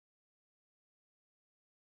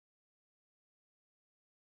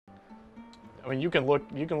I mean, you can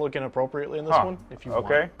look inappropriately in this one if you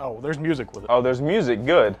want. Oh, there's music with it. Oh, there's music.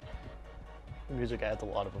 Good. The music adds a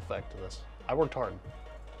lot of effect to this. I worked hard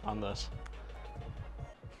on this.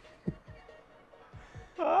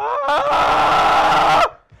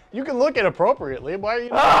 You can look inappropriately. Why are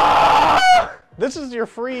you? This is your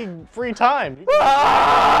free time.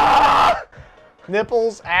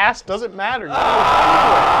 Nipples, ass, doesn't matter.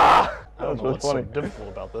 I don't know what's so difficult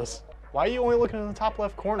about this. Why are you only looking in the top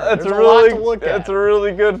left corner? There's a lot to look at. It's a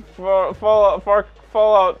really good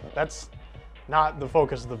Fallout. That's not the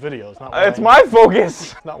focus of the video. It's not. It's my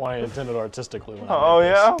focus. Not what I intended artistically. When Oh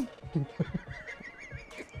yeah.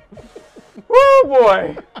 Woo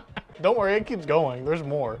boy. Don't worry, it keeps going. There's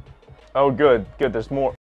more. Oh good, good. There's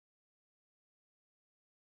more.